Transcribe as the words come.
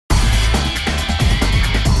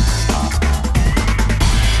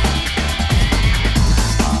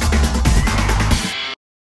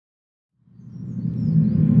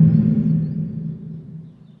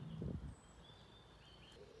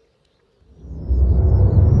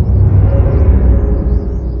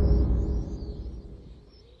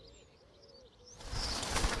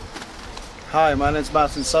Hi, my name is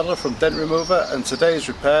Martin Sadler from Dent Remover, and today's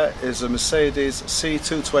repair is a Mercedes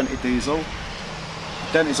C220 diesel.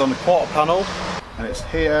 The dent is on the quarter panel and it's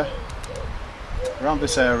here, around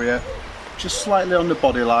this area, just slightly on the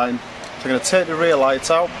body line. So I'm going to take the rear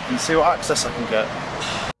light out and see what access I can get.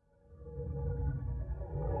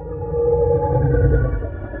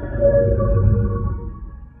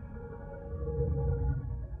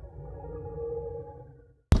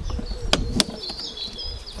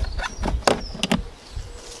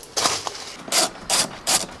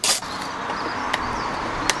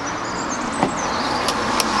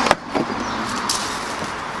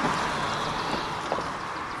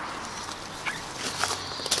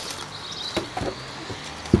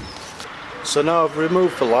 So now I've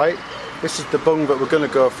removed the light. This is the bung that we're going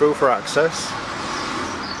to go through for access.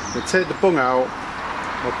 We take the bung out,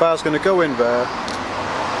 my bar's going to go in there.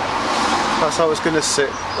 That's how it's going to sit,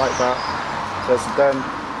 like that. There's the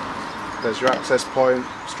dent, there's your access point,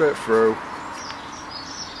 straight through.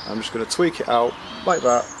 I'm just going to tweak it out, like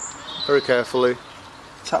that, very carefully.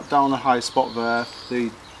 Tap down the high spot there,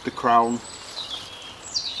 the crown.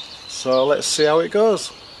 So let's see how it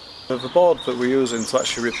goes. The board that we're using to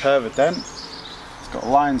actually repair the dent, got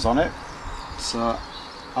lines on it, so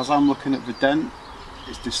as I'm looking at the dent,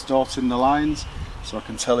 it's distorting the lines, so I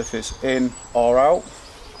can tell if it's in or out.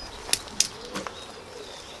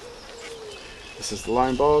 This is the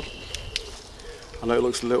line board. I know it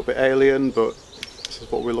looks a little bit alien, but this is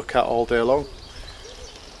what we look at all day long,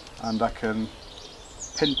 and I can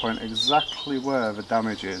pinpoint exactly where the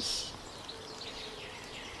damage is.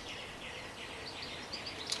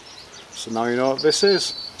 So now you know what this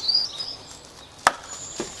is.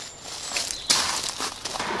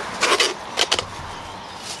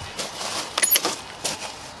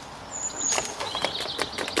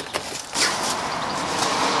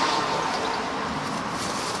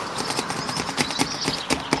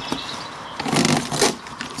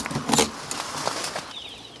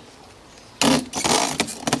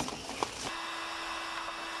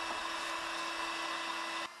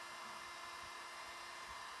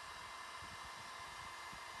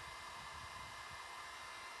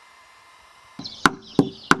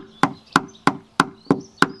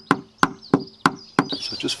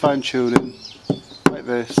 So just fine tuning like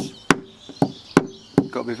this.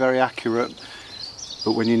 Got to be very accurate,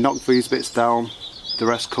 but when you knock these bits down, the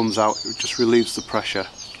rest comes out. It just relieves the pressure.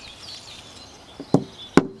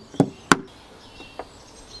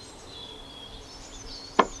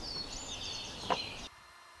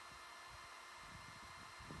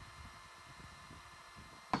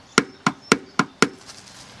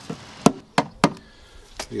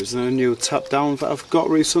 Using a new tap down that I've got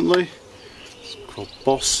recently. Called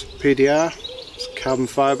Boss PDR. It's carbon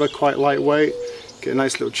fibre, quite lightweight, get a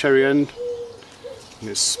nice little cherry end, and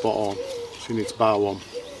it's spot on, so you need to buy one.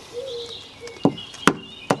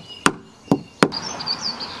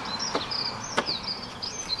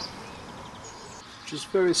 Just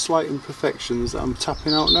very slight imperfections that I'm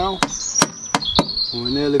tapping out now, and we're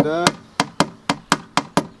nearly there,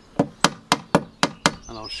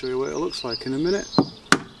 and I'll show you what it looks like in a minute.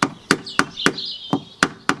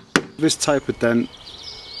 This type of dent,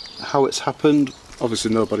 how it's happened,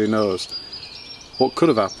 obviously nobody knows. What could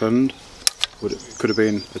have happened, it could have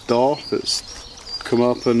been a door that's come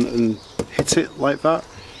open and hit it like that.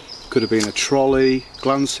 Could have been a trolley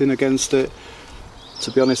glancing against it.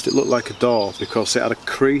 To be honest, it looked like a door because it had a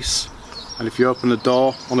crease, and if you open the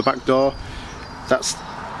door on the back door, that's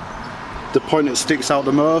the point that sticks out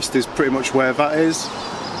the most is pretty much where that is.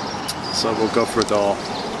 So we'll go for a door.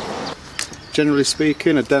 Generally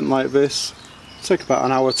speaking, a dent like this take about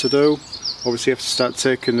an hour to do. Obviously you have to start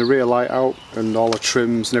taking the rear light out and all the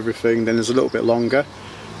trims and everything, then there's a little bit longer.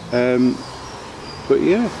 But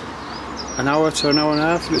yeah, an hour to an hour and a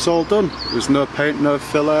half and it's all done. There's no paint, no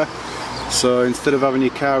filler. So instead of having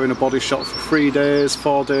your car in a body shop for 3 days,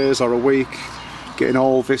 4 days or a week, getting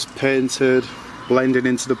all this painted, blending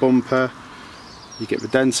into the bumper, you get the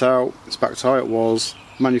dent out, it's back to how it was.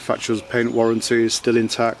 Manufacturer's paint warranty is still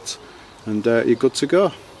intact, and you're good to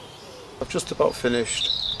go. I've just about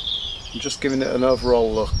finished. I'm just giving it an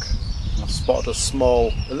overall look. I've spotted a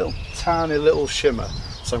little tiny little shimmer,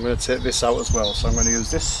 so I'm going to take this out as well. So I'm going to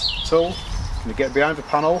use this tool. I'm going to get behind the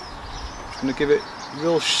panel. I'm going to give it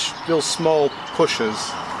real small pushes,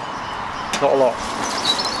 not a lot.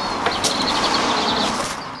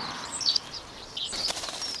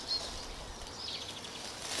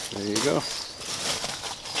 There you go.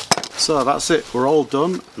 So that's it, we're all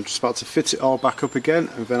done. I'm just about to fit it all back up again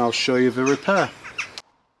and then I'll show you the repair.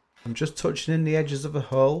 I'm just touching in the edges of the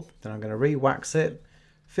hole, then I'm going to re-wax it,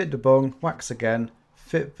 fit the bung, wax again,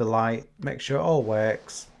 fit the light, make sure it all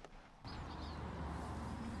works,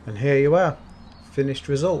 and here you are, finished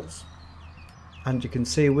results. And you can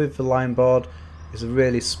see with the line board is a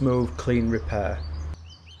really smooth, clean repair.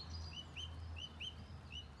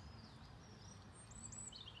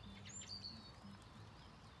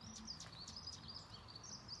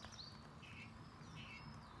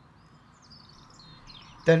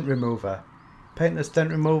 Dent Remover. Paintless dent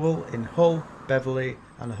removal in Hull, Beverley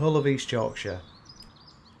and the whole of East Yorkshire.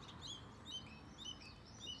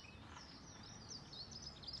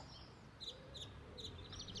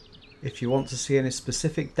 If you want to see any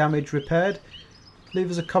specific damage repaired, leave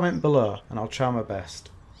us a comment below and I'll try my best.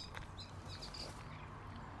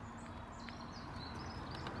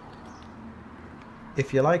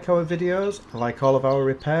 If you like our videos, like all of our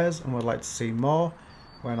repairs and would like to see more,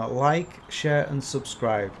 why not like, share and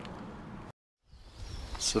subscribe.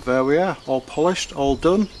 So there we are, all polished, all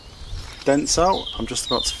done, dents out. I'm just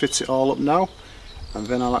about to fit it all up now and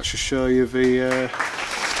then I'll actually show you the